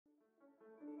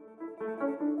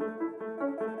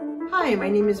Hi, my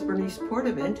name is Bernice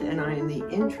Portavant, and I am the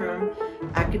Interim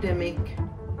Academic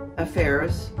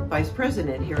Affairs Vice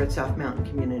President here at South Mountain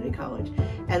Community College.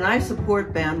 And I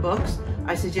support banned books.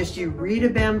 I suggest you read a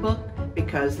banned book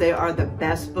because they are the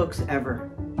best books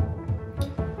ever.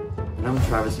 And I'm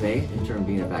Travis May, Interim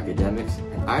Dean of Academics,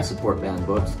 and I support banned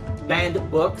books.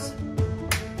 Banned books?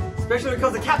 Especially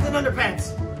because of Captain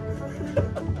Underpants!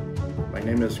 My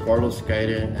name is Carlos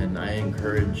Gaire, and I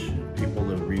encourage people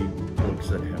to read books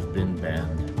that have been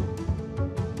banned.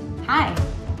 Hi,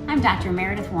 I'm Dr.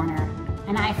 Meredith Warner,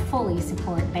 and I fully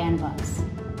support banned books.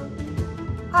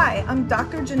 Hi, I'm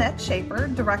Dr. Jeanette Schaefer,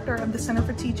 Director of the Center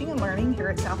for Teaching and Learning here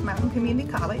at South Mountain Community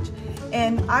College,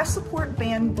 and I support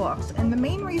banned books. And the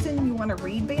main reason you want to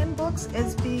read banned books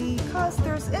is because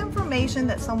there's information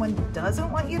that someone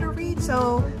doesn't want you to read.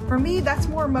 So for me, that's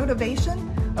more motivation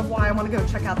of why I want to go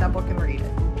check out that book and read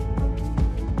it.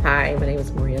 Hi, my name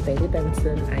is Maria Bailey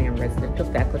Benson. I am residential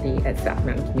faculty at South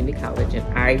Mountain Community College,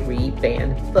 and I read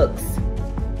banned books.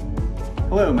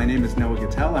 Hello, my name is Noah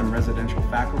Gattel. I'm residential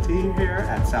faculty here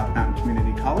at South Mountain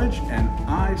Community College, and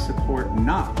I support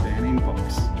not banning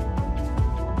books.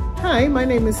 Hi, my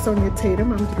name is Sonia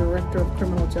Tatum. I'm the Director of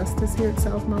Criminal Justice here at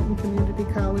South Mountain Community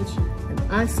College, and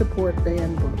I support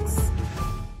banned books.